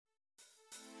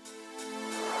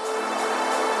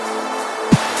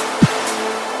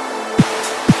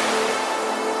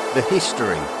The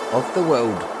History of the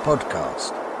World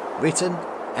podcast, written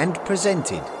and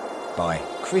presented by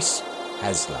Chris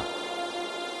Hasler.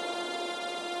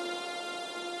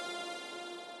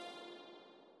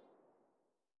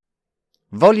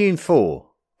 Volume 4,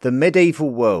 The Medieval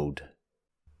World.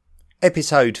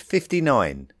 Episode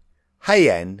 59,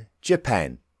 Heian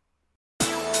Japan.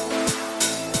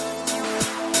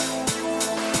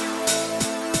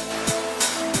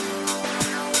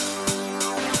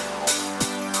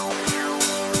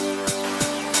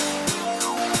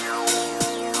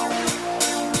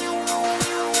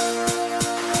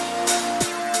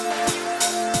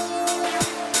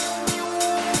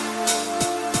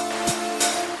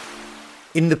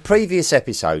 In the previous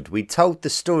episode, we told the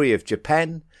story of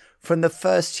Japan from the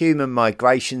first human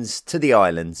migrations to the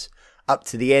islands up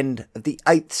to the end of the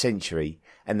 8th century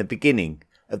and the beginning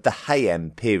of the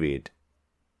Heian period.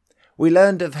 We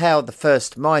learned of how the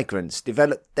first migrants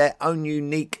developed their own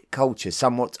unique culture,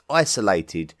 somewhat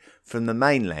isolated from the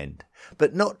mainland,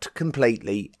 but not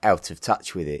completely out of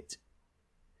touch with it.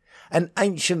 An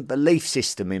ancient belief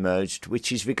system emerged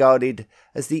which is regarded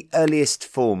as the earliest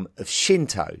form of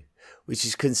Shinto, which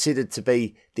is considered to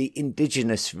be the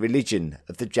indigenous religion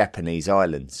of the Japanese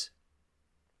islands.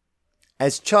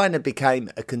 As China became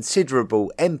a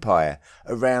considerable empire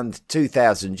around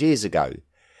 2,000 years ago,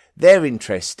 their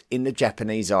interest in the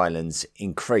Japanese islands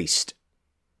increased,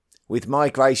 with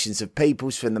migrations of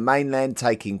peoples from the mainland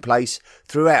taking place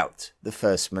throughout the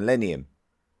first millennium.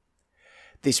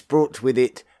 This brought with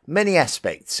it many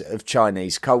aspects of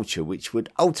Chinese culture which would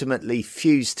ultimately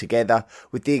fuse together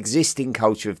with the existing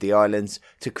culture of the islands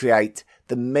to create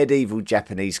the medieval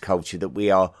Japanese culture that we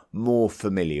are more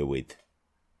familiar with.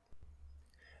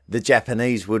 The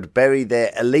Japanese would bury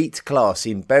their elite class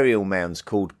in burial mounds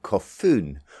called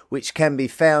kofun, which can be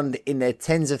found in their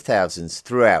tens of thousands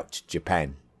throughout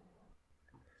Japan.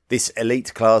 This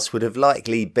elite class would have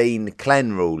likely been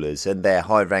clan rulers and their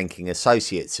high-ranking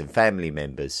associates and family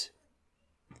members.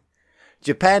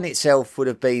 Japan itself would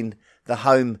have been the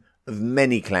home of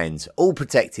many clans, all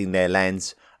protecting their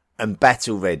lands and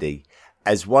battle-ready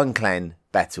as one clan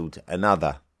battled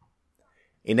another.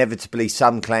 Inevitably,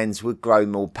 some clans would grow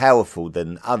more powerful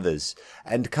than others,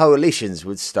 and coalitions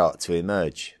would start to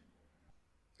emerge.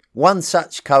 One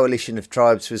such coalition of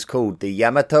tribes was called the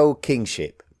Yamato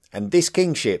Kingship, and this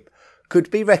kingship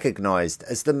could be recognised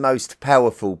as the most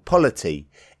powerful polity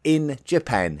in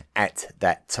Japan at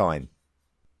that time.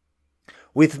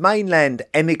 With mainland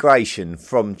emigration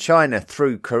from China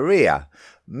through Korea,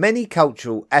 many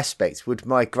cultural aspects would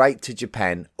migrate to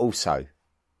Japan also.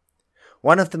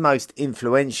 One of the most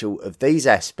influential of these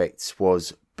aspects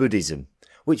was Buddhism,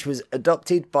 which was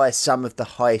adopted by some of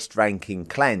the highest ranking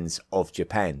clans of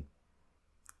Japan.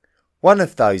 One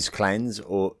of those clans,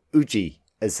 or uji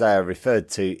as they are referred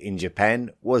to in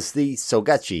Japan, was the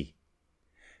Sogachi.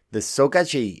 The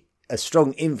Sogachi, a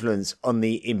strong influence on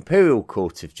the imperial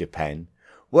court of Japan,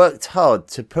 worked hard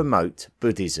to promote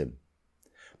Buddhism.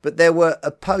 But there were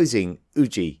opposing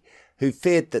uji who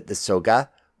feared that the Soga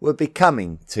were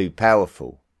becoming too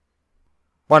powerful.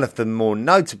 One of the more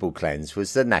notable clans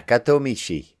was the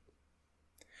Nakatomishi.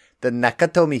 The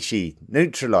Nakatomishi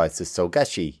neutralized the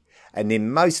Sogashi, and in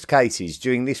most cases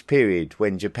during this period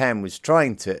when Japan was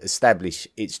trying to establish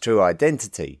its true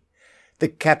identity, the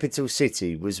capital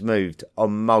city was moved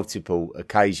on multiple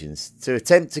occasions to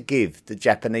attempt to give the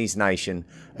Japanese nation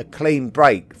a clean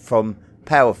break from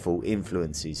powerful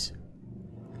influences.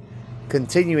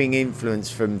 Continuing influence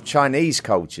from Chinese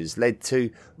cultures led to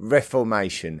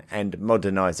reformation and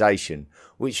modernization,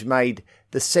 which made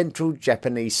the central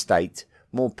Japanese state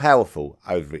more powerful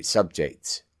over its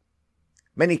subjects.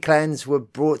 Many clans were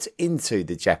brought into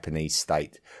the Japanese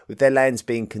state, with their lands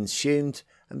being consumed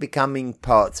and becoming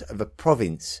part of a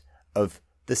province of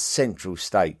the central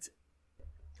state.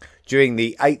 During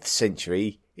the 8th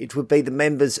century, it would be the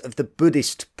members of the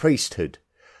Buddhist priesthood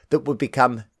that would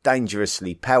become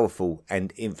dangerously powerful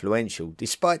and influential,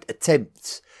 despite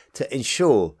attempts to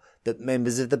ensure that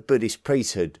members of the Buddhist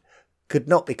priesthood could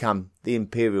not become the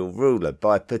imperial ruler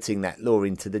by putting that law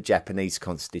into the Japanese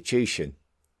constitution.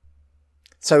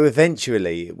 So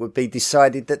eventually it would be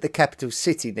decided that the capital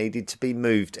city needed to be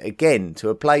moved again to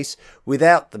a place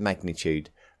without the magnitude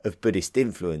of Buddhist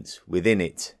influence within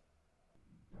it.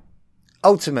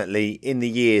 Ultimately, in the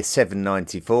year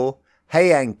 794,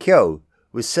 Heian-kyō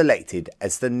was selected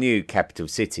as the new capital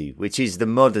city, which is the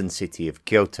modern city of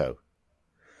Kyoto.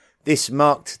 This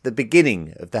marked the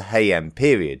beginning of the Heian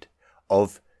period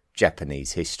of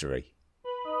Japanese history.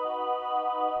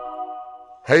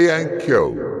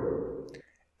 Heian-kyō.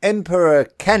 Emperor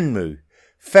Kanmu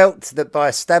felt that by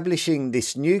establishing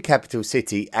this new capital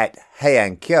city at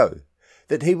Heian-kyō,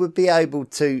 that he would be able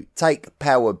to take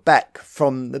power back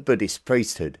from the Buddhist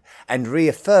priesthood and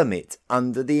reaffirm it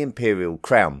under the imperial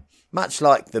crown, much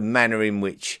like the manner in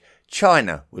which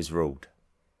China was ruled.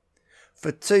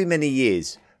 For too many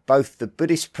years, both the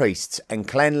Buddhist priests and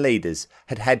clan leaders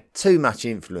had had too much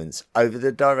influence over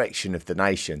the direction of the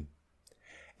nation.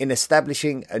 In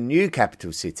establishing a new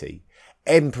capital city,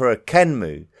 Emperor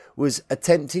Kanmu was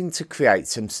attempting to create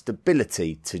some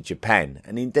stability to Japan,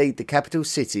 and indeed the capital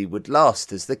city would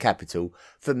last as the capital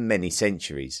for many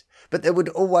centuries. But there would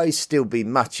always still be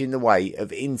much in the way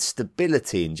of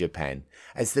instability in Japan,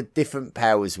 as the different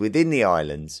powers within the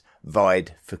islands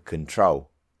vied for control.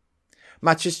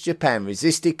 Much as Japan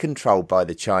resisted control by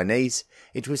the Chinese,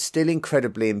 it was still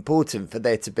incredibly important for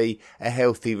there to be a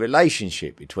healthy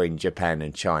relationship between Japan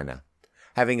and China.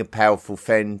 Having a powerful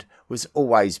friend was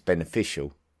always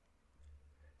beneficial.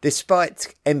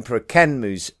 Despite Emperor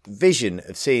Kanmu's vision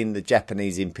of seeing the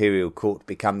Japanese imperial court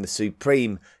become the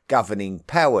supreme governing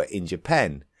power in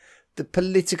Japan, the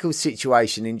political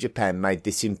situation in Japan made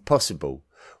this impossible,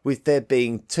 with there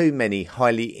being too many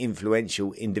highly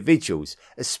influential individuals,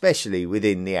 especially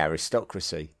within the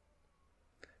aristocracy.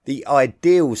 The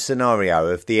ideal scenario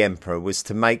of the emperor was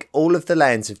to make all of the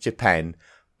lands of Japan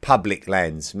public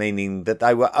lands, meaning that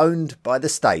they were owned by the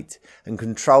state and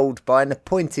controlled by an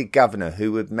appointed governor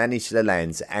who would manage the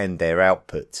lands and their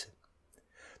output.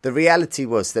 The reality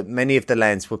was that many of the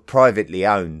lands were privately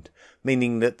owned,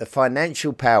 meaning that the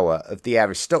financial power of the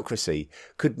aristocracy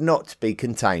could not be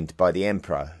contained by the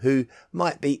emperor, who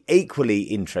might be equally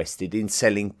interested in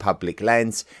selling public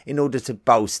lands in order to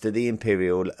bolster the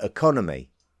imperial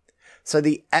economy. So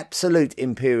the absolute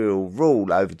imperial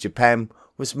rule over Japan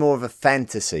was more of a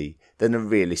fantasy than a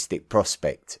realistic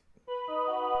prospect.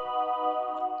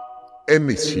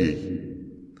 Emissary.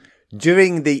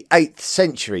 During the 8th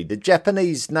century, the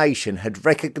Japanese nation had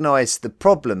recognised the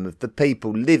problem of the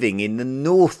people living in the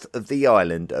north of the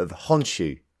island of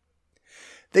Honshu.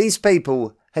 These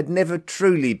people had never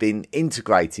truly been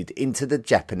integrated into the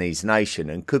Japanese nation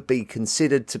and could be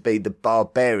considered to be the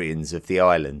barbarians of the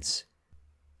islands.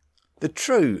 The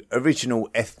true original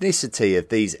ethnicity of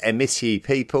these emissary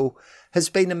people has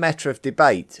been a matter of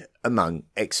debate among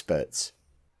experts.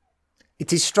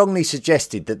 It is strongly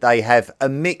suggested that they have a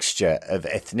mixture of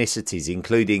ethnicities,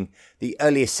 including the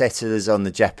earliest settlers on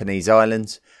the Japanese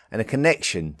islands and a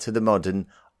connection to the modern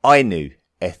Ainu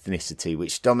ethnicity,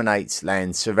 which dominates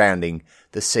lands surrounding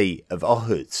the Sea of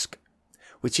Okhotsk,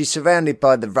 which is surrounded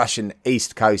by the Russian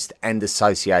east coast and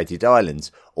associated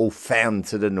islands, all found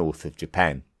to the north of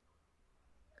Japan.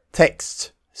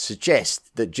 Texts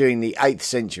suggest that during the 8th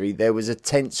century there was a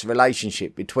tense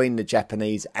relationship between the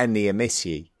Japanese and the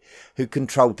emissary, who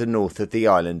controlled the north of the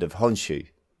island of Honshu.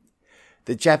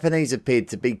 The Japanese appeared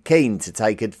to be keen to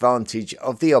take advantage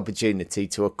of the opportunity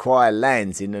to acquire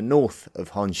lands in the north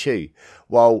of Honshu,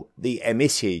 while the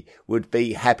emissary would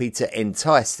be happy to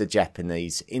entice the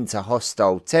Japanese into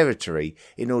hostile territory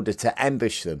in order to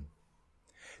ambush them.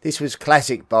 This was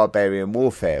classic barbarian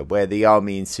warfare, where the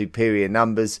army in superior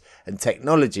numbers and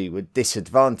technology were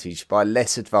disadvantaged by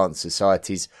less advanced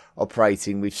societies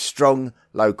operating with strong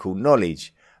local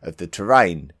knowledge of the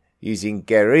terrain, using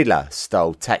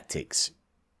guerrilla-style tactics.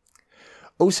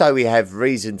 Also, we have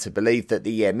reason to believe that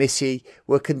the emissary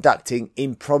were conducting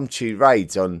impromptu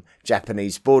raids on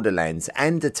Japanese borderlands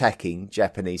and attacking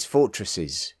Japanese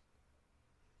fortresses.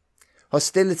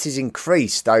 Hostilities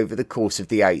increased over the course of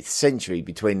the 8th century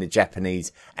between the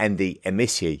Japanese and the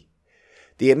emissary.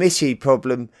 The emissary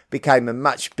problem became a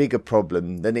much bigger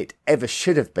problem than it ever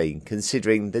should have been,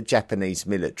 considering the Japanese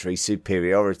military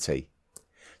superiority.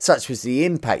 Such was the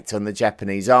impact on the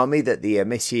Japanese army that the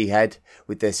emissary had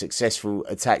with their successful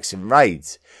attacks and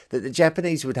raids, that the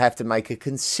Japanese would have to make a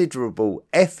considerable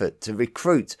effort to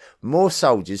recruit more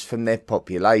soldiers from their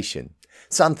population,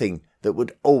 something that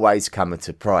would always come at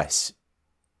a price.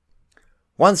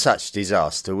 One such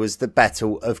disaster was the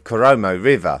Battle of Koromo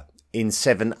River in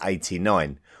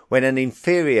 789, when an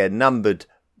inferior numbered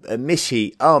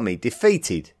emissary army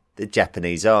defeated the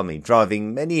Japanese army,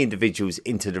 driving many individuals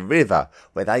into the river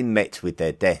where they met with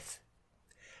their death.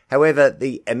 However,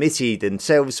 the emissary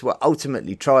themselves were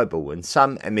ultimately tribal, and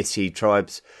some emissary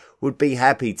tribes would be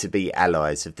happy to be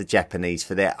allies of the Japanese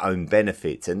for their own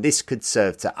benefit, and this could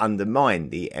serve to undermine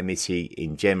the emissary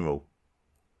in general.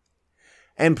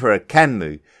 Emperor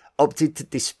Kanmu opted to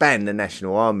disband the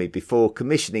national army before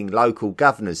commissioning local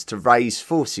governors to raise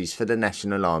forces for the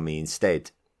national army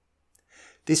instead.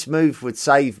 This move would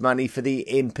save money for the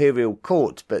imperial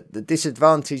court, but the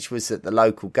disadvantage was that the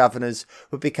local governors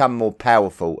would become more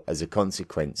powerful as a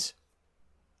consequence.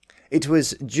 It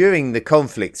was during the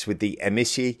conflicts with the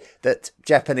emissary that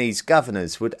Japanese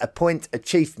governors would appoint a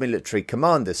chief military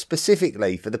commander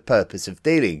specifically for the purpose of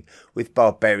dealing with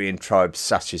barbarian tribes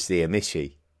such as the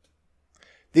emissary.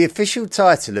 The official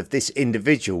title of this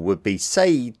individual would be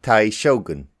Seitai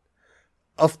Shogun,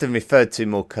 often referred to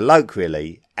more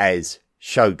colloquially as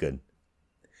Shogun.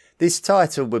 This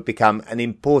title would become an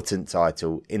important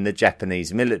title in the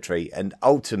Japanese military and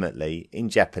ultimately in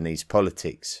Japanese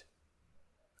politics.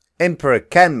 Emperor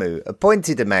Kanmu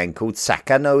appointed a man called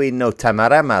Sakanoi no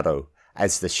Tamaramaro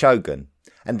as the shogun,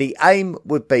 and the aim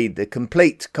would be the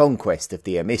complete conquest of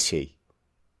the emissary.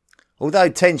 Although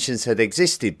tensions had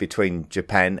existed between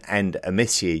Japan and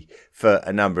emissary for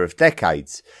a number of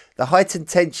decades, the heightened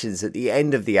tensions at the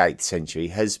end of the 8th century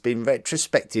has been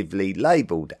retrospectively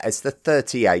labelled as the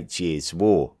 38 Years'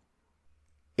 War.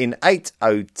 In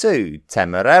 802,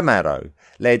 Tamaramaro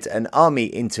led an army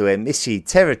into emissary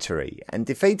territory and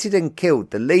defeated and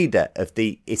killed the leader of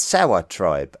the Isawa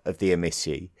tribe of the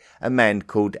emissary, a man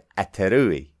called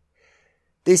Aterui.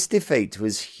 This defeat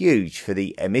was huge for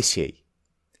the emissary.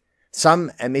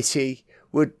 Some emissary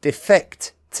would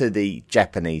defect to the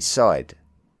Japanese side.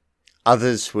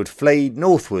 Others would flee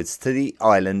northwards to the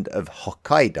island of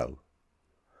Hokkaido.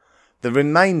 The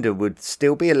remainder would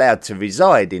still be allowed to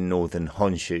reside in northern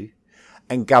Honshu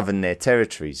and govern their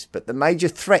territories, but the major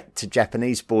threat to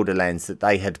Japanese borderlands that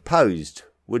they had posed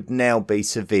would now be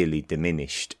severely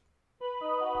diminished.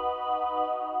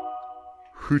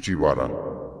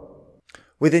 Fujiwara.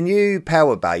 With a new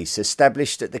power base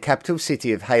established at the capital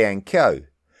city of Heian-kyō,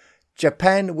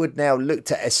 Japan would now look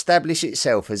to establish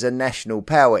itself as a national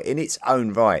power in its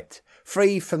own right,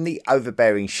 free from the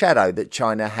overbearing shadow that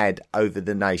China had over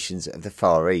the nations of the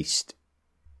Far East.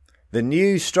 The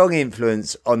new strong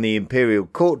influence on the imperial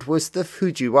court was the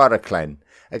Fujiwara clan,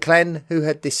 a clan who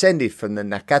had descended from the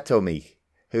Nakatomi,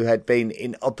 who had been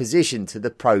in opposition to the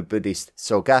pro-Buddhist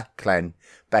Soga clan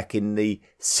back in the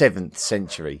 7th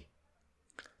century.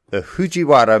 The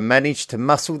Fujiwara managed to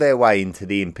muscle their way into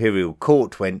the imperial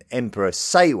court when Emperor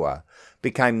Seiwa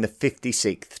became the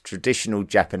 56th traditional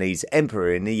Japanese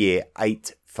emperor in the year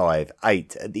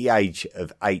 858 at the age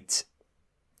of 8.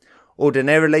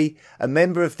 Ordinarily, a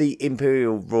member of the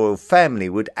imperial royal family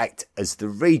would act as the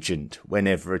regent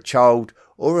whenever a child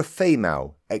or a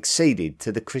female acceded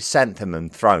to the chrysanthemum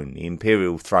throne, the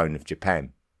imperial throne of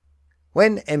Japan.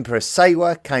 When Emperor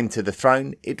Seiwa came to the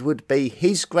throne, it would be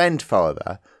his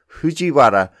grandfather,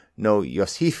 Fujiwara no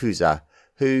Yoshifusa,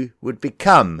 who would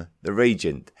become the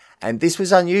regent, and this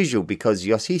was unusual because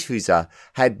Yoshifusa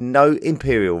had no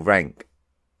imperial rank.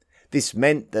 This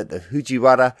meant that the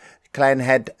Fujiwara clan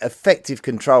had effective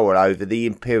control over the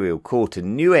imperial court,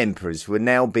 and new emperors were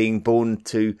now being born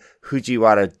to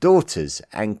Fujiwara daughters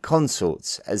and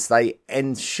consorts as they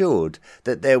ensured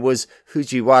that there was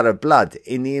Fujiwara blood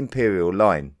in the imperial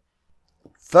line.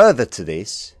 Further to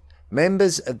this,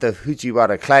 members of the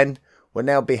Fujiwara clan were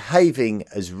now behaving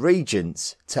as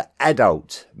regents to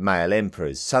adult male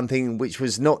emperors, something which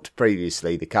was not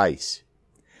previously the case.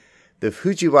 The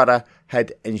Fujiwara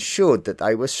had ensured that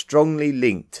they were strongly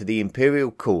linked to the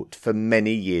imperial court for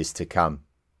many years to come.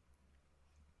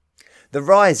 The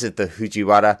rise of the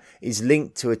Fujiwara is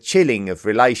linked to a chilling of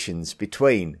relations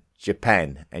between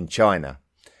Japan and China.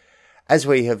 As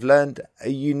we have learned, a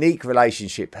unique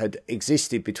relationship had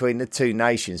existed between the two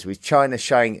nations, with China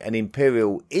showing an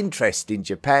imperial interest in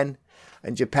Japan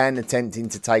and Japan attempting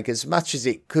to take as much as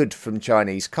it could from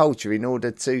Chinese culture in order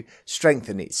to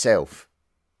strengthen itself.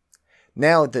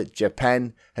 Now that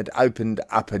Japan had opened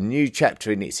up a new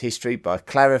chapter in its history by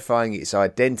clarifying its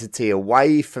identity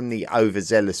away from the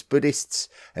overzealous Buddhists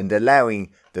and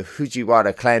allowing the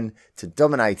Fujiwara clan to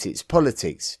dominate its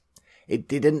politics, it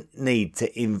didn't need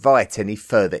to invite any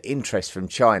further interest from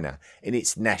China in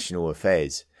its national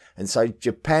affairs, and so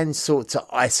Japan sought to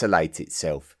isolate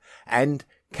itself and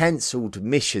cancelled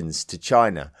missions to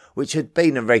China, which had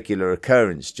been a regular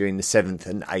occurrence during the 7th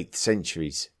and 8th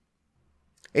centuries.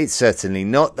 It's certainly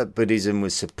not that Buddhism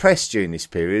was suppressed during this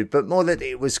period, but more that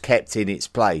it was kept in its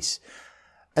place.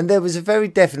 And there was a very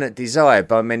definite desire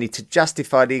by many to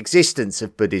justify the existence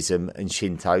of Buddhism and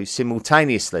Shinto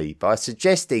simultaneously by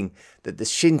suggesting that the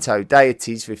Shinto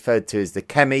deities, referred to as the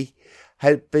kami,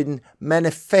 had been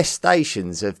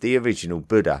manifestations of the original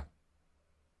Buddha.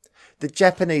 The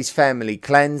Japanese family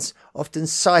clans often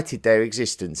cited their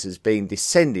existence as being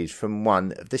descended from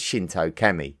one of the Shinto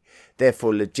kami,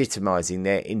 therefore legitimising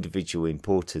their individual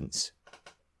importance.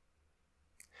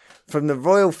 From the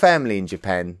royal family in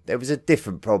Japan, there was a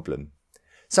different problem.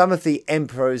 Some of the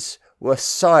emperors were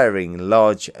siring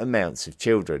large amounts of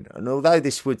children, and although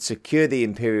this would secure the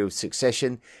imperial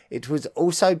succession, it would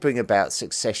also bring about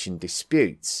succession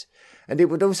disputes, and it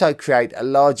would also create a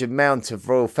large amount of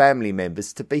royal family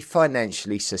members to be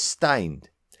financially sustained,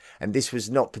 and this was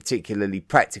not particularly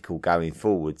practical going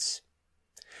forwards.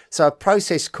 So a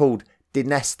process called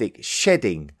dynastic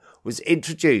shedding was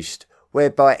introduced,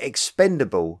 whereby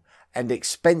expendable and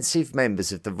expensive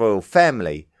members of the royal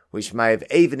family, which may have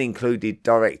even included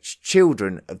direct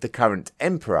children of the current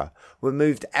emperor, were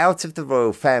moved out of the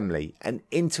royal family and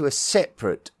into a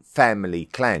separate family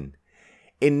clan.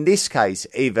 In this case,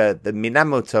 either the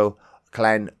Minamoto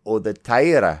clan or the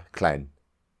Taira clan.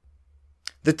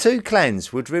 The two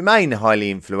clans would remain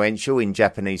highly influential in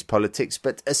Japanese politics,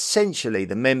 but essentially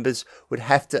the members would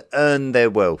have to earn their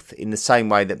wealth in the same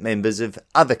way that members of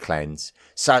other clans,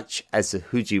 such as the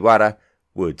Fujiwara,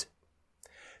 would.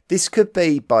 This could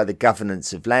be by the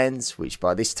governance of lands, which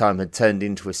by this time had turned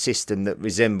into a system that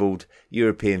resembled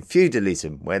European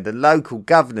feudalism, where the local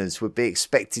governors would be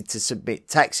expected to submit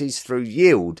taxes through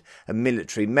yield and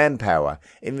military manpower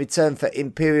in return for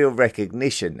imperial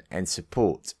recognition and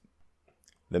support.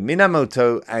 The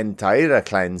Minamoto and Taira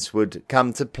clans would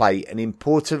come to play an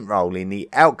important role in the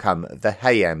outcome of the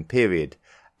Heian period,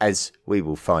 as we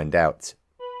will find out.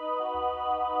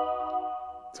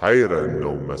 Taira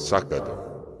no Masakado.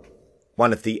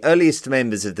 One of the earliest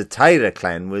members of the Taira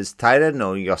clan was Taira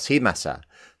no Yoshimasa,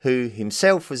 who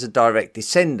himself was a direct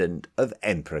descendant of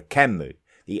Emperor Kanmu,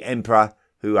 the emperor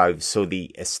who oversaw the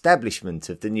establishment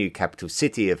of the new capital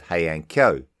city of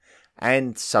Heian-kyō,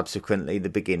 and subsequently the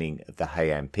beginning of the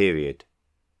Heian period.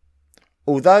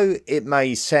 Although it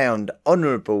may sound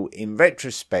honourable in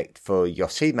retrospect for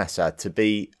Yoshimasa to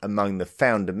be among the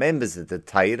founder members of the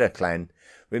Taira clan,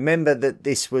 remember that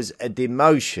this was a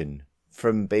demotion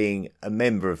from being a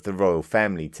member of the royal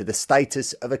family to the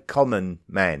status of a common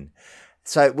man,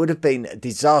 so it would have been a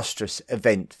disastrous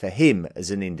event for him as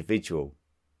an individual.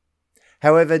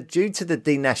 However, due to the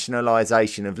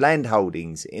denationalisation of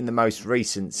landholdings in the most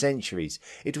recent centuries,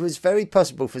 it was very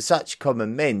possible for such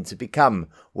common men to become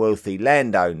wealthy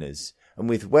landowners, and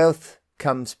with wealth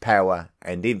comes power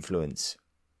and influence.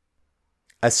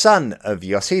 A son of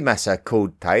Yoshimasa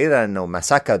called Taira no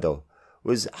Masakado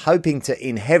was hoping to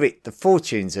inherit the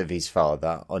fortunes of his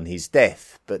father on his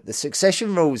death, but the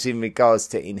succession rules in regards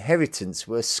to inheritance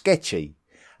were sketchy,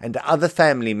 and other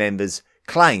family members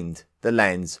claimed the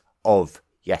lands of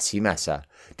Yoshimasa,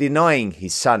 denying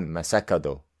his son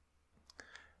Masakado.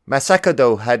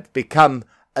 Masakado had become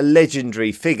a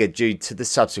legendary figure due to the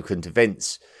subsequent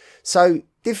events, so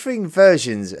differing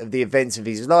versions of the events of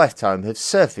his lifetime have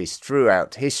surfaced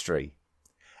throughout history.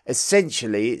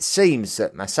 Essentially, it seems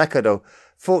that Masakado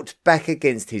fought back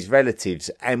against his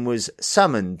relatives and was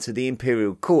summoned to the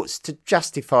imperial courts to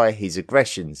justify his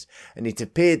aggressions, and it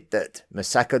appeared that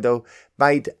Masakado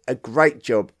made a great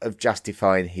job of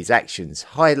justifying his actions,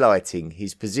 highlighting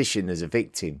his position as a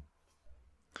victim.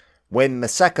 When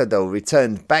Masakado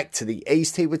returned back to the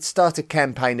east, he would start a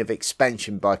campaign of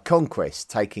expansion by conquest,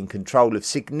 taking control of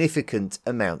significant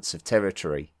amounts of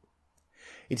territory.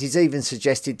 It is even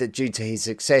suggested that due to his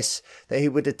success that he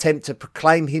would attempt to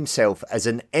proclaim himself as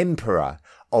an emperor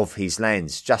of his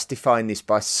lands, justifying this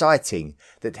by citing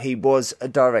that he was a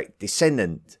direct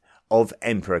descendant of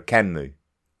Emperor Kanmu.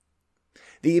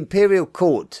 The imperial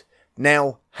court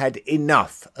now had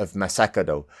enough of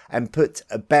Masakado and put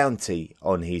a bounty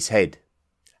on his head.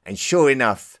 And sure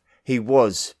enough, he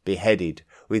was beheaded,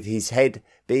 with his head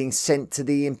being sent to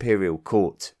the imperial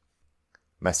court.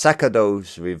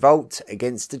 Masakado's revolt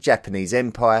against the Japanese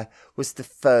Empire was the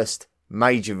first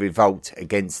major revolt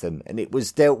against them, and it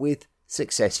was dealt with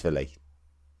successfully.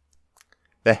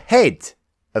 The head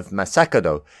of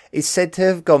Masakado is said to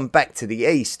have gone back to the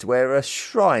east, where a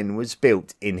shrine was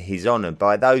built in his honour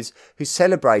by those who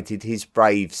celebrated his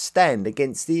brave stand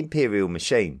against the imperial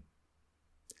machine.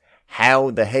 How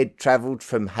the head travelled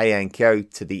from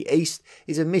Heian-kyō to the east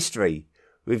is a mystery,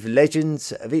 with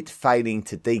legends of it failing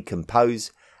to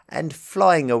decompose and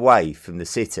flying away from the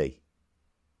city.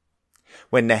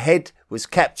 When the head was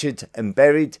captured and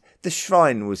buried, the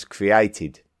shrine was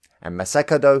created, and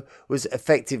Masakado was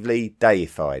effectively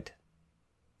deified.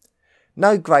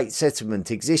 No great settlement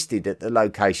existed at the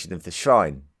location of the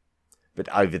shrine, but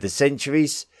over the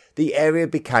centuries the area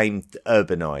became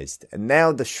urbanised, and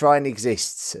now the shrine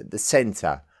exists at the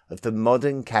centre of the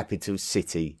modern capital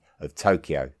city of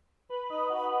Tokyo.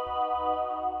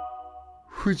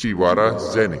 Fujiwara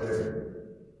Zenith.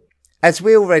 As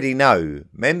we already know,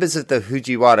 members of the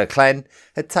Fujiwara clan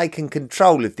had taken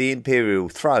control of the imperial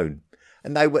throne,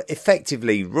 and they were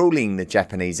effectively ruling the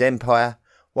Japanese Empire,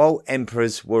 while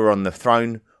emperors were on the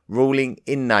throne, ruling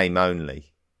in name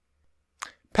only.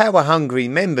 Power-hungry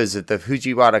members of the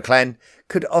Fujiwara clan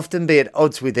could often be at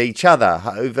odds with each other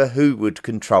over who would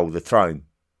control the throne.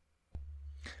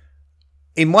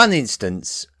 In one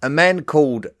instance, a man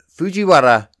called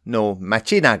Fujiwara no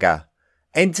Machinaga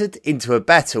entered into a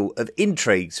battle of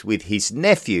intrigues with his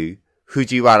nephew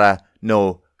Fujiwara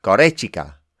no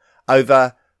Gorechika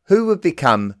over who would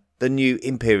become the new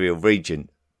imperial regent.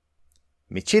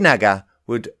 Michinaga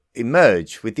would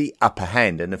emerge with the upper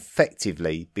hand and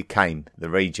effectively became the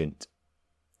regent.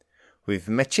 With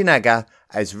Michinaga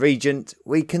as regent,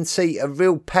 we can see a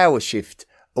real power shift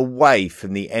away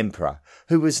from the emperor,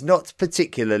 who was not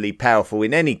particularly powerful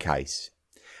in any case.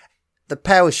 The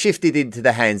power shifted into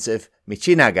the hands of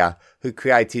Michinaga, who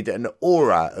created an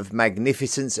aura of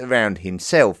magnificence around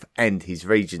himself and his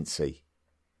regency.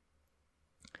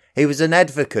 He was an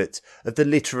advocate of the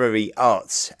literary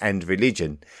arts and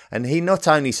religion, and he not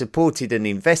only supported and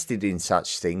invested in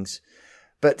such things,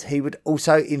 but he would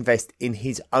also invest in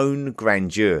his own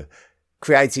grandeur,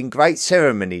 creating great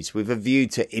ceremonies with a view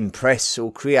to impress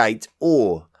or create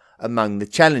awe among the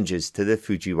challengers to the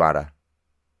Fujiwara.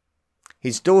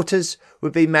 His daughters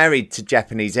would be married to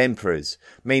Japanese emperors,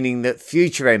 meaning that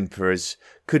future emperors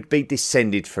could be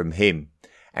descended from him,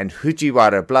 and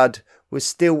Fujiwara blood was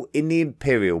still in the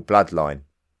imperial bloodline.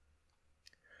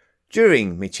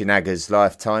 During Michinaga's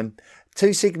lifetime,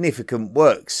 two significant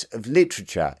works of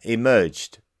literature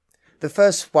emerged. The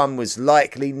first one was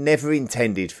likely never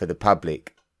intended for the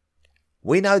public.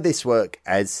 We know this work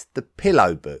as the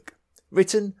Pillow Book,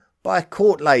 written by a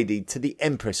court lady to the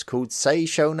empress called Sei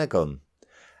Shonagon.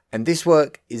 And this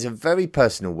work is a very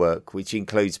personal work which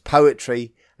includes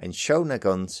poetry and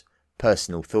Shonagon's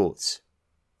personal thoughts.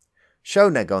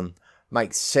 Shonagon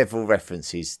makes several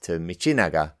references to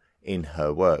Michinaga in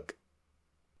her work.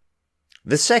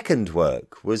 The second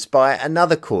work was by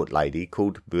another court lady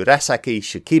called Murasaki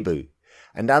Shikibu,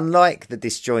 and unlike the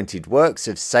disjointed works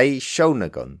of Sei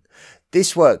Shonagon,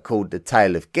 this work called The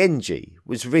Tale of Genji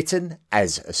was written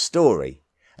as a story,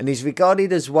 and is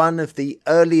regarded as one of the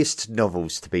earliest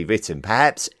novels to be written,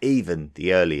 perhaps even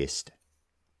the earliest.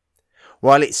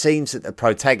 While it seems that the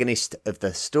protagonist of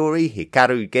the story,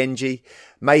 Hikaru Genji,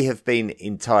 may have been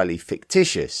entirely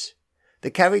fictitious,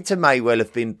 the character may well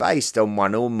have been based on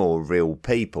one or more real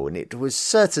people, and it was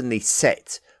certainly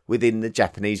set within the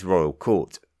Japanese royal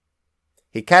court.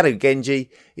 Hikaru Genji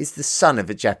is the son of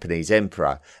a Japanese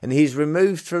emperor, and he is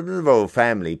removed from the royal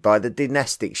family by the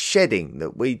dynastic shedding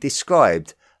that we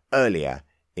described earlier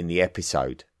in the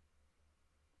episode.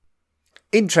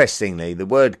 Interestingly, the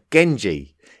word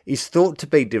Genji is thought to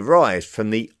be derived from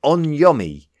the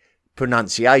Onyomi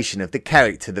pronunciation of the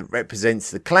character that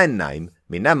represents the clan name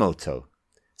Minamoto.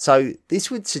 So this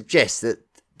would suggest that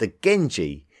the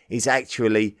Genji is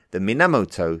actually the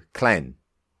Minamoto clan.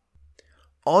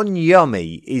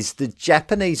 Onyomi is the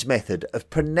Japanese method of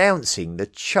pronouncing the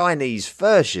Chinese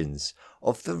versions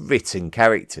of the written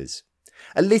characters.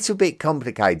 A little bit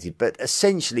complicated, but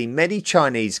essentially many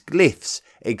Chinese glyphs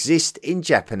exist in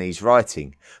Japanese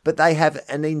writing, but they have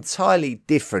an entirely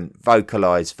different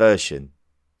vocalized version.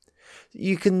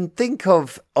 You can think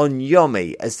of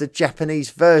Onyomi as the Japanese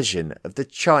version of the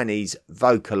Chinese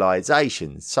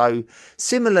vocalization. So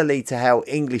similarly to how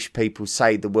English people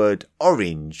say the word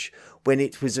orange when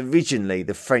it was originally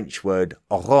the French word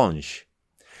orange.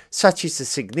 Such is the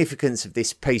significance of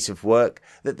this piece of work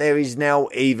that there is now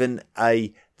even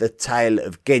a The Tale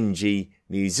of Genji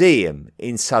museum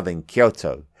in southern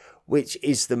Kyoto, which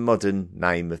is the modern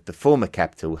name of the former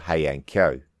capital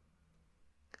Heian-kyō.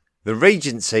 The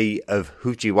regency of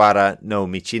Fujiwara no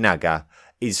Michinaga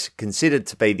is considered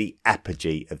to be the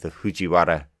apogee of the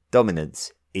Fujiwara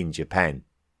dominance in Japan.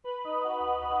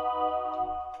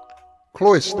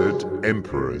 Cloistered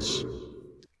emperors.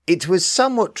 It was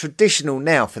somewhat traditional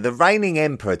now for the reigning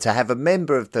emperor to have a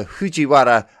member of the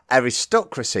Fujiwara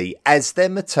aristocracy as their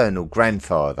maternal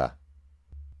grandfather.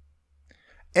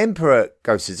 Emperor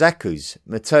Gosuzaku's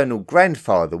maternal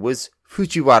grandfather was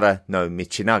Fujiwara no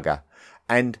Michinaga,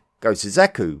 and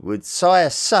Gosuzaku would sire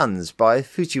sons by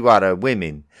Fujiwara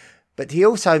women, but he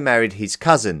also married his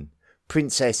cousin,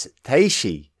 Princess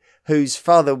Teishi, whose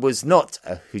father was not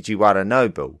a Fujiwara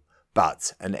noble,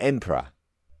 but an emperor.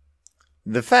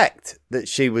 The fact that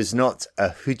she was not a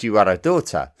Fujiwara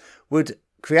daughter would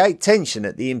create tension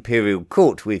at the imperial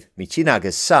court with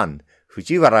Michinaga's son,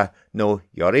 Fujiwara no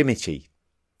Yorimichi.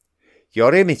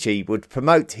 Yorimichi would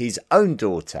promote his own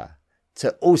daughter,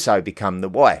 to also become the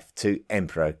wife to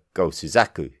Emperor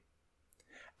Go-Suzaku,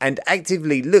 and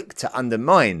actively looked to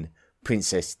undermine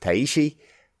Princess Taishi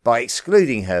by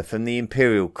excluding her from the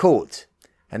imperial court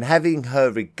and having her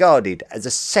regarded as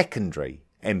a secondary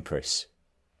empress.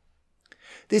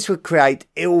 This would create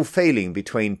ill feeling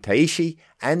between Taishi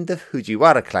and the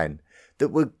Fujiwara clan that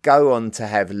would go on to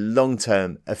have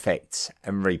long-term effects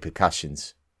and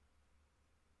repercussions.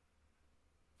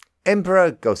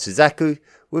 Emperor Go-Suzaku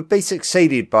would be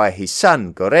succeeded by his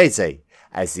son Goreze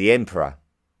as the emperor.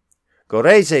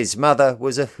 Goreze's mother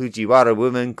was a Fujiwara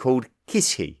woman called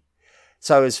Kishi,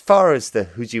 so as far as the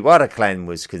Fujiwara clan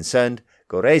was concerned,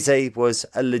 Goreze was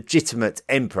a legitimate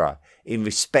emperor in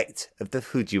respect of the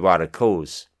Fujiwara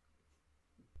cause.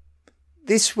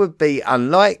 This would be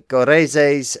unlike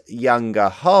Goreze's younger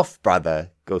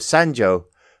half-brother Go-Sanjo,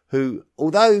 who,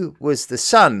 although was the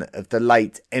son of the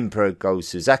late Emperor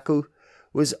Go-Suzaku,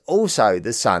 was also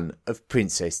the son of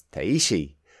Princess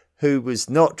Taishi, who was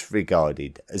not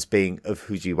regarded as being of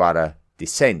Fujiwara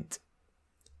descent.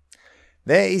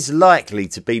 There is likely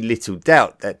to be little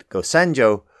doubt that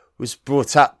Go-Sanjo was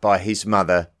brought up by his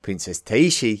mother, Princess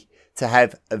Taishi, to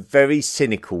have a very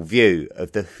cynical view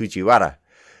of the Fujiwara,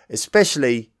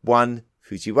 especially one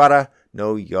Fujiwara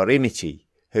no Yorimichi,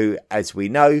 who, as we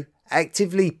know,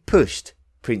 actively pushed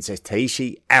Princess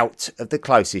Taishi out of the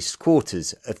closest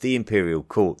quarters of the imperial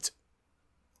court.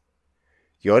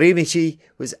 Yorimichi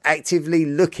was actively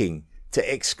looking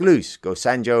to exclude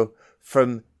Go-Sanjo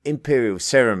from imperial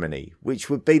ceremony, which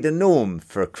would be the norm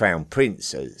for a crown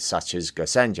prince such as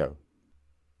Go-Sanjo.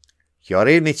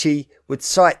 Yorimichi would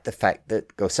cite the fact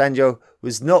that Go-Sanjo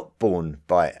was not born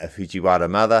by a Fujiwara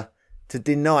mother to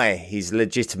deny his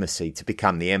legitimacy to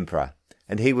become the emperor,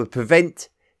 and he would prevent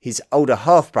his older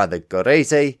half-brother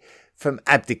Goreze from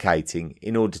abdicating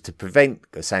in order to prevent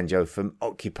Go-Sanjo from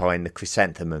occupying the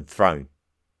chrysanthemum throne.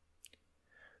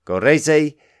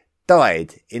 Goreze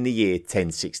died in the year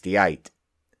 1068,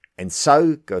 and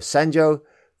so Go-Sanjo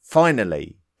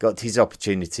finally got his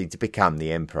opportunity to become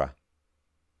the emperor.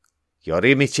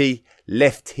 Yorimichi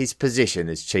left his position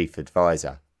as chief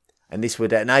advisor, and this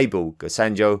would enable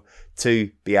Go-Sanjo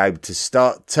to be able to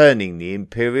start turning the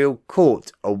imperial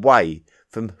court away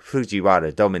from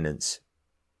Fujiwara dominance.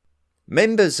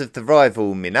 Members of the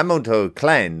rival Minamoto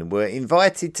clan were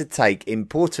invited to take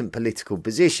important political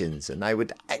positions, and they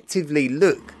would actively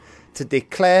look to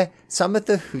declare some of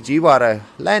the Fujiwara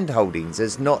landholdings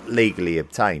as not legally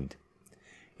obtained,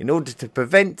 in order to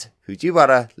prevent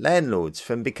Fujiwara landlords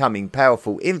from becoming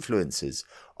powerful influencers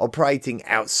operating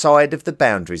outside of the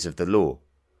boundaries of the law.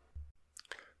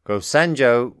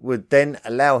 Go-Sanjo would then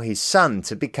allow his son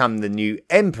to become the new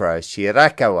Emperor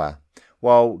Shirakawa,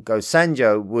 while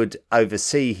Go-Sanjo would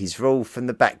oversee his rule from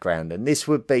the background, and this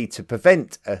would be to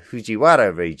prevent a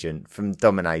Fujiwara regent from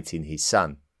dominating his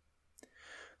son.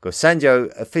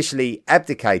 Go-Sanjo officially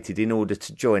abdicated in order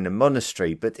to join a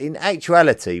monastery, but in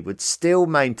actuality would still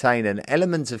maintain an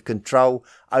element of control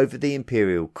over the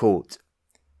imperial court.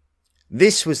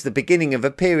 This was the beginning of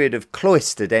a period of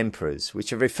cloistered emperors,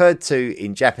 which are referred to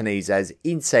in Japanese as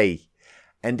insei,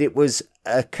 and it was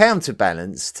a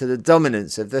counterbalance to the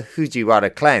dominance of the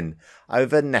Fujiwara clan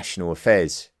over national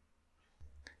affairs.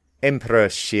 Emperor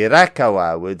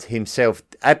Shirakawa would himself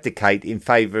abdicate in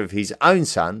favour of his own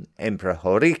son, Emperor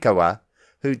Horikawa,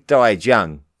 who died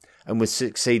young, and was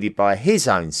succeeded by his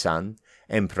own son,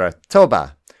 Emperor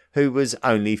Toba, who was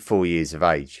only 4 years of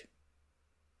age.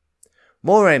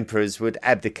 More emperors would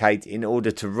abdicate in order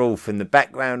to rule from the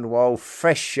background, while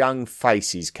fresh young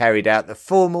faces carried out the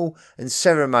formal and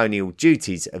ceremonial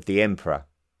duties of the emperor.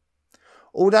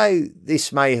 Although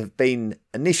this may have been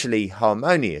initially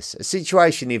harmonious, a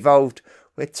situation evolved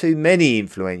where too many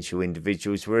influential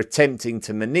individuals were attempting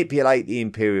to manipulate the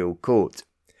imperial court,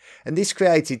 and this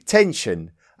created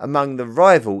tension among the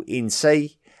rival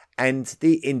insei and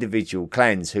the individual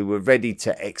clans who were ready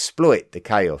to exploit the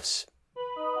chaos.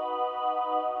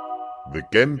 The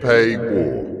Genpei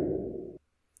War.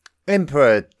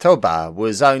 Emperor Toba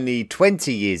was only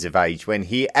 20 years of age when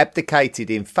he abdicated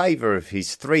in favour of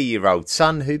his 3-year-old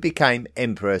son, who became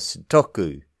Emperor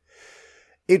Sutoku.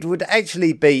 It would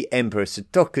actually be Emperor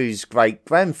Sutoku's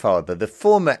great-grandfather, the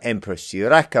former Emperor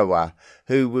Shirakawa,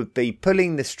 who would be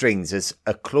pulling the strings as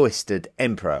a cloistered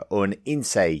emperor, or an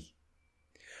insei.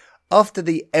 After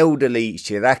the elderly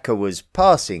Shirakawa's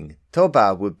passing,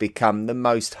 Toba would become the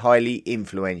most highly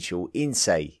influential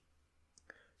insei.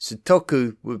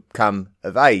 Sutoku would come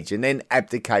of age and then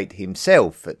abdicate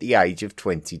himself at the age of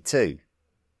 22.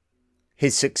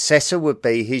 His successor would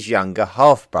be his younger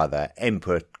half-brother,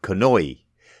 Emperor Konoi,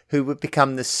 who would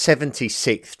become the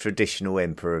 76th traditional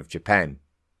emperor of Japan.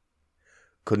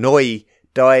 Konoi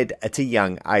died at a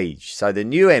young age, so the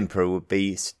new emperor would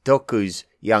be Sutoku's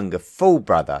younger full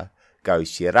brother, Go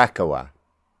Shirakawa.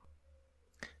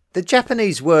 The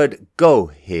Japanese word go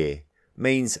here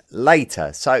means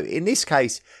later, so in this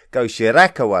case, Go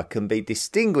Shirakawa can be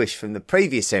distinguished from the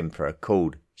previous emperor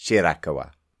called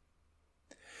Shirakawa.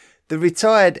 The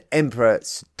retired Emperor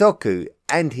Sutoku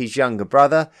and his younger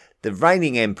brother, the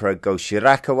reigning Emperor Go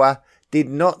Shirakawa, did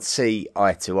not see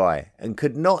eye to eye and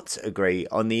could not agree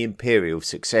on the imperial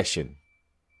succession.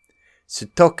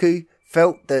 Sutoku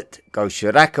felt that Go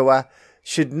Shirakawa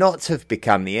should not have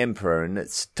become the emperor and that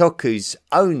Sutoku's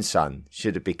own son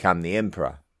should have become the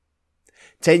emperor.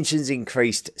 Tensions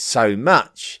increased so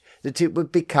much that it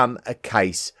would become a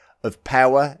case of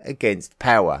power against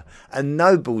power, and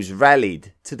nobles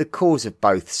rallied to the cause of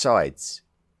both sides.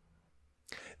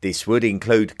 This would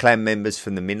include clan members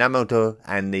from the Minamoto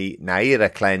and the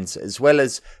Naira clans, as well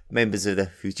as members of the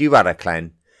Fujiwara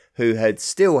clan, who had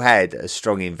still had a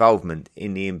strong involvement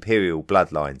in the imperial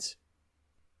bloodlines.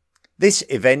 This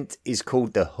event is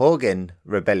called the Hogen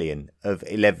Rebellion of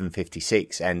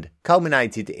 1156 and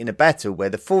culminated in a battle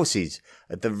where the forces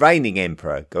of the reigning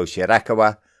emperor Go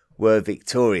Shirakawa were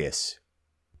victorious.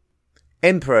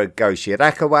 Emperor Go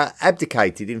Shirakawa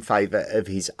abdicated in favour of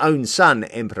his own son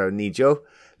Emperor Nijo,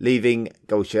 leaving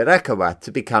Go Shirakawa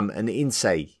to become an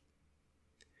insei.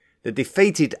 The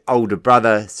defeated older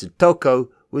brother Sutoku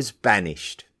was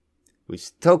banished. With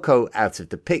Sutoku out of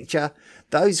the picture,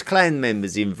 those clan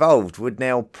members involved would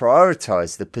now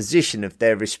prioritise the position of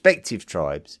their respective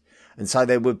tribes, and so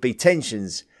there would be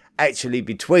tensions actually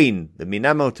between the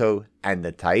Minamoto and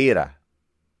the Taira.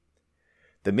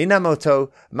 The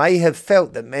Minamoto may have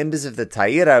felt that members of the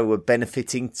Taira were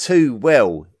benefiting too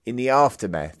well in the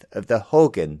aftermath of the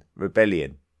Hogen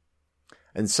Rebellion,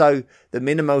 and so the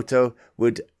Minamoto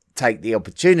would take the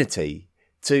opportunity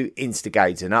to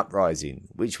instigate an uprising,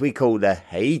 which we call the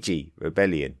Heiji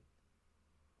Rebellion.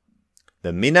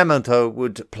 The Minamoto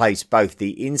would place both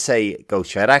the insei Go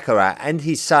Shirakawa and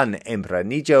his son Emperor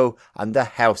Nijo under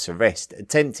house arrest,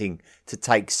 attempting to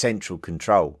take central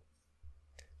control.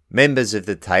 Members of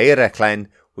the Taira clan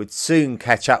would soon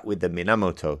catch up with the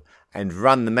Minamoto and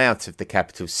run them out of the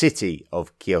capital city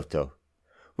of Kyoto,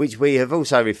 which we have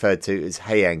also referred to as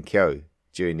Heian-kyō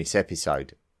during this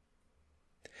episode.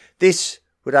 This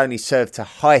would only serve to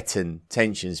heighten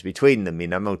tensions between the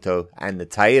Minamoto and the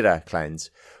Taira clans,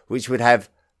 which would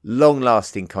have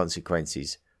long-lasting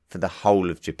consequences for the whole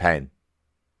of Japan.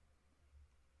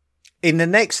 In the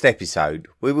next episode,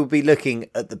 we will be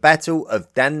looking at the Battle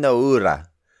of Dan-no-ura,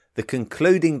 the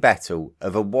concluding battle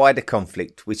of a wider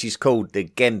conflict which is called the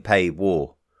Genpei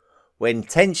War, when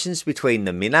tensions between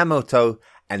the Minamoto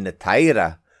and the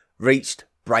Taira reached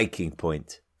breaking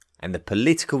point, and the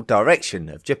political direction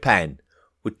of Japan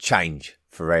would change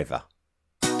forever.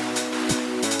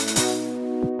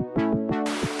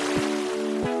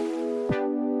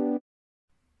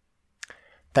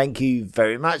 Thank you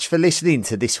very much for listening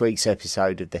to this week's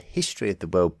episode of the History of the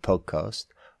World podcast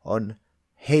on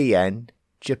Heian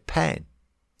Japan.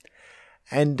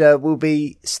 And we'll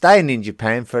be staying in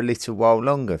Japan for a little while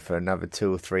longer, for another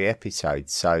 2 or 3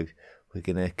 episodes. So we're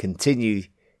going to continue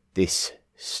this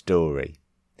story.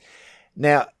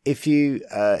 Now, if you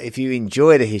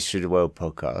enjoy the History of the World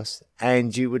podcast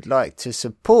and you would like to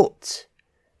support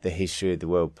the History of the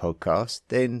World podcast,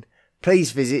 then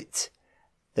please visit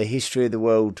the History of the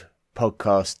World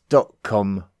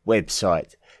podcast.com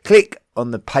website. Click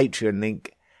on the Patreon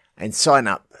link and sign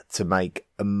up to make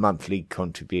a monthly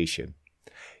contribution.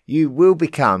 You will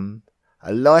become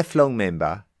a lifelong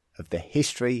member of the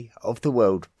History of the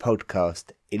World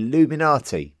podcast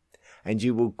Illuminati, and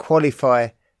you will qualify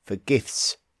for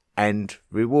gifts and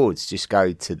rewards. Just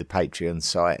go to the Patreon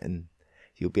site and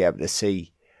you'll be able to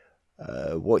see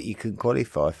what you can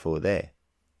qualify for there.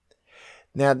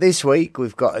 Now, this week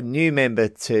we've got a new member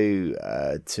to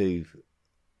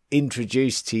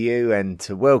introduce to you and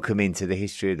to welcome into the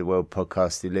History of the World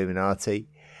podcast Illuminati,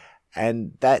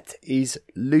 and that is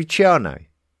Luciano.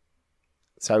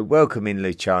 So welcome in,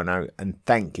 Luciano, and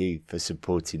thank you for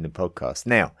supporting the podcast.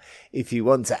 Now, if you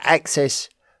want to access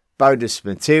bonus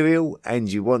material and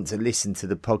you want to listen to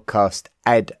the podcast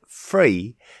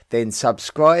ad-free, then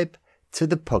subscribe to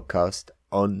the podcast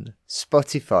on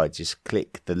Spotify. Just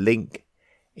click the link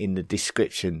in the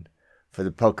description for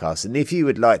the podcast. And if you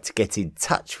would like to get in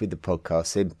touch with the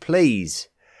podcast, then please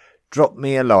drop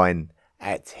me a line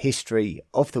at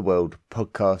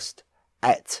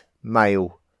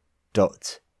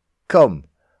historyoftheworldpodcast@mail.com.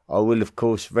 I will, of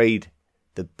course, read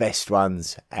the best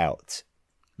ones out.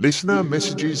 Listener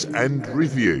messages and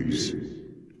reviews.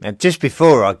 Now, just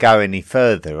before I go any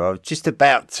further, I was just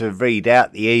about to read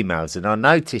out the emails, and I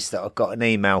noticed that I got an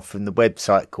email from the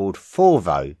website called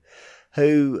Forvo,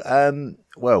 who,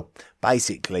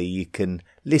 basically you can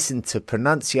listen to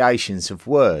pronunciations of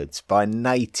words by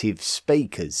native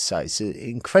speakers. So it's an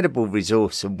incredible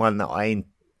resource, and one that I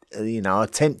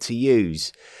attempt to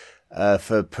use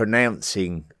for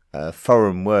pronouncing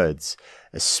foreign words,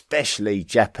 especially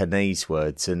Japanese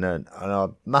words. And I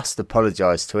must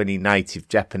apologise to any native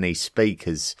Japanese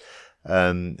speakers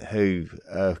who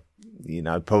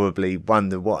probably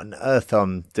wonder what on earth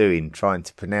I'm doing trying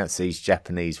to pronounce these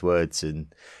Japanese words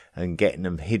and getting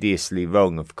them hideously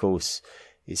wrong. Of course,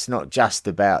 it's not just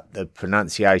about the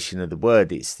pronunciation of the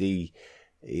word, it's the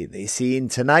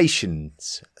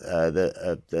intonations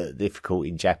that are difficult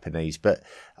in Japanese. But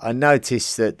I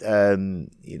noticed that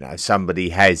somebody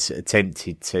has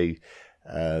attempted to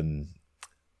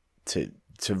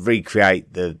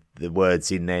recreate the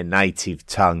words in their native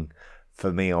tongue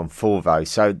for me on Forvo.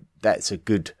 So that's a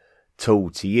good tool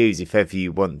to use if ever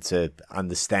you want to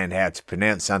understand how to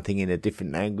pronounce something in a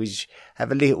different language.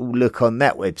 Have a little look on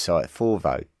that website,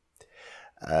 Forvo.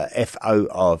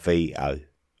 Forvo.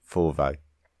 Forvo.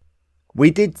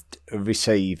 We did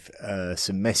receive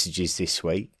some messages this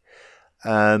week.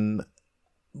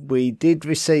 We did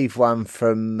receive one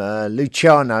from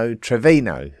Luciano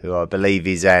Trevino, who I believe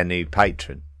is our new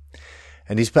patron.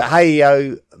 And he's put, "Hey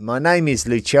yo, my name is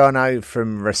Luciano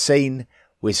from Racine,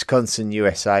 Wisconsin,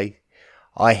 USA.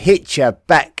 I hit ya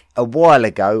back a while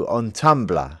ago on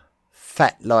Tumblr,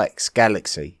 Fat Likes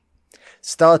Galaxy.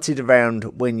 Started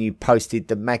around when you posted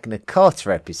the Magna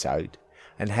Carta episode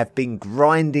and have been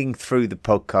grinding through the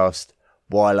podcast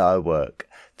while I work.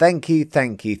 Thank you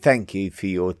for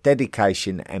your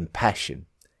dedication and passion.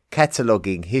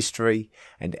 Cataloguing history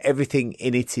and everything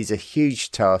in it is a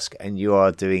huge task and you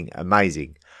are doing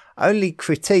amazing. Only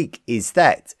critique is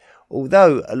that,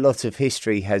 although a lot of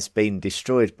history has been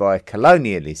destroyed by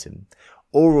colonialism,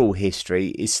 oral history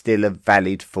is still a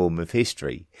valid form of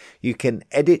history. You can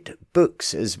edit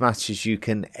books as much as you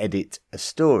can edit a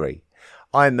story.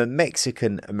 I'm a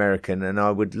Mexican American and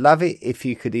I would love it if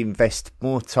you could invest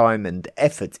more time and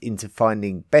effort into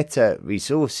finding better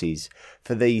resources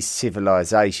for these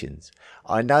civilizations.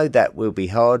 I know that will be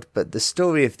hard, but the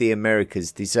story of the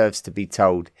Americas deserves to be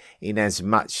told in as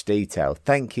much detail.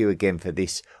 Thank you again for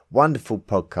this wonderful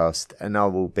podcast, and I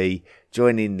will be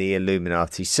joining the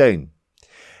Illuminati soon."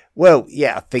 Well,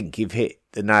 yeah, I think you've hit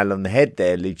the nail on the head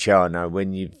there, Luciano,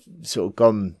 when you've sort of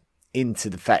gone into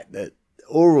the fact that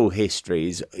oral history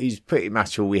is pretty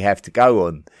much all we have to go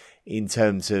on in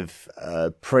terms of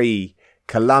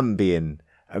pre-Columbian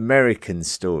American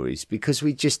stories, because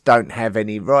we just don't have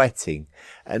any writing.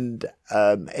 And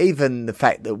even the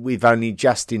fact that we've only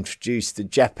just introduced the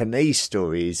Japanese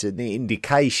story is an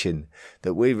indication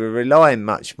that we were relying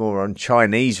much more on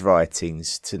Chinese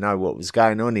writings to know what was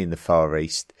going on in the Far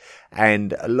East.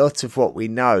 And a lot of what we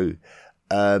know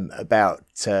about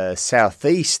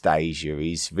Southeast Asia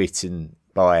is written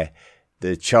by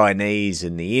the Chinese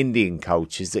and the Indian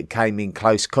cultures that came in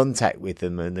close contact with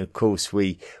them. And of course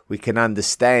we can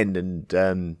understand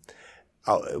and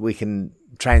we can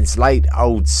translate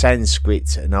old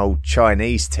Sanskrit and old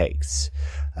Chinese texts.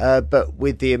 But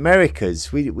with the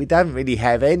Americas, we don't really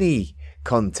have any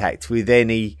contact with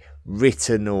any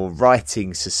written or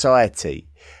writing society.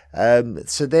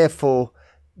 So therefore,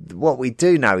 what we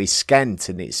do know is scant,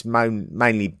 and it's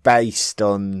mainly based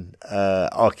on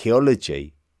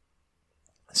archaeology.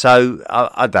 So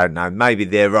I don't know, maybe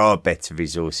there are better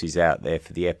resources out there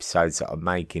for the episodes that I'm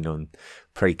making on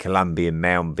pre-Columbian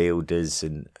mound builders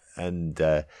and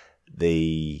the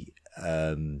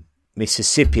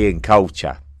Mississippian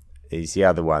culture is the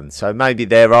other one. So maybe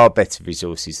there are better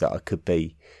resources that I could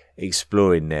be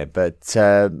exploring there, but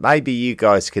maybe you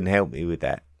guys can help me with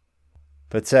that.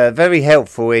 But very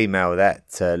helpful email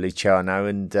that, Luciano,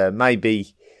 and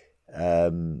maybe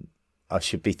I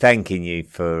should be thanking you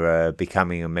for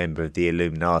becoming a member of the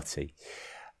Illuminati.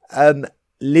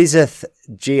 Lizeth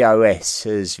GOS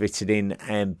has written in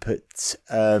and put,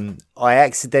 I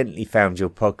accidentally found your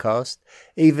podcast.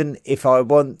 Even if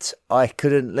I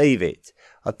couldn't leave it.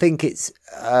 I think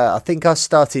I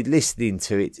started listening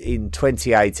to it in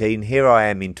 2018. Here I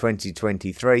am in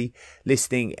 2023,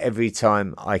 listening every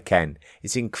time I can.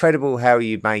 It's incredible how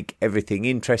you make everything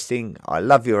interesting. I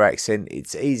love your accent.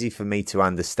 It's easy for me to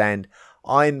understand.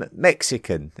 I'm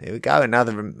Mexican. There we go.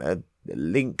 Another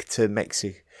link to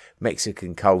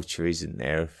Mexican culture, isn't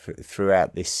there,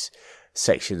 throughout this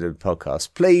section of the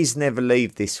podcast. Please never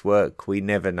leave this work. We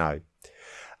never know.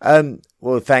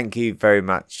 Well, thank you very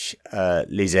much,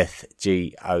 Lizeth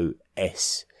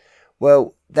GOS.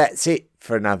 Well, that's it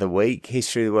for another week,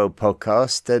 History of the World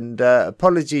podcast, and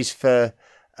apologies for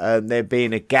there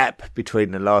being a gap between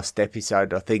the last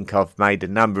episode. I think I've made a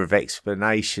number of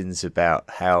explanations about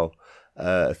how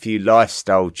a few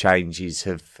lifestyle changes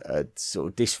have sort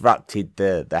of disrupted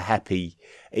the happy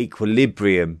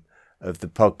equilibrium of the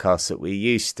podcast that we're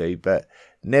used to, but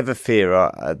never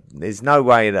fear, there's no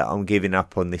way that I'm giving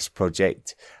up on this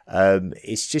project.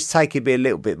 It's just taking me a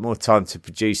little bit more time to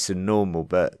produce than normal,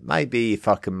 but maybe if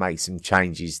I can make some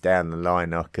changes down the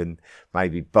line, I can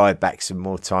maybe buy back some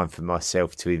more time for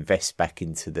myself to invest back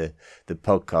into the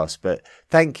podcast. But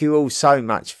thank you all so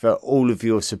much for all of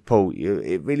your support.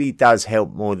 It really does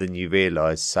help more than you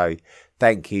realise, so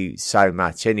thank you so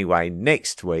much. Anyway,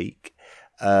 next week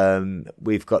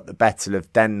we've got the Battle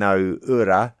of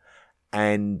Dan-no-Ura,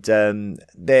 and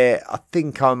there I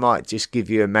think I might just give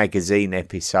you a magazine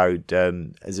episode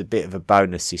as a bit of a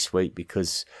bonus this week,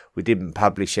 because we didn't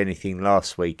publish anything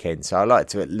last weekend, so I like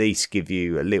to at least give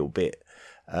you a little bit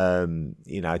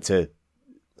to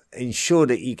ensure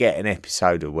that you get an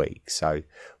episode a week. So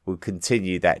we'll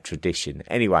continue that tradition.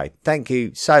 Anyway, thank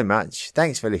you so much,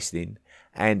 thanks for listening,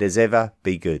 and as ever,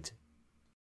 be good.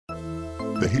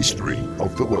 The History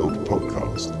of the World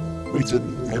podcast,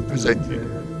 written and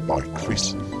presented by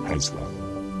Chris Hasler.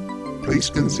 Please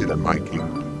consider making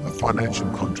a financial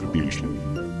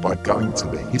contribution by going to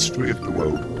the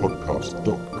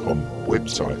historyoftheworldpodcast.com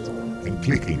website and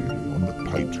clicking on the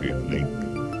Patreon link.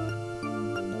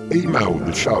 Email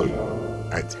the show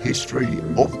at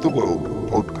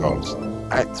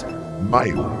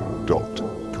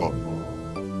historyoftheworldpodcast@mail.com.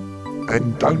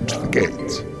 And don't forget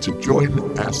to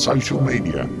join our social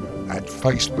media at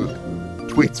Facebook,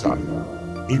 Twitter,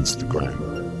 Instagram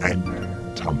and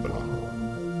Tumblr.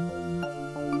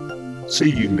 See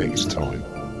you next time.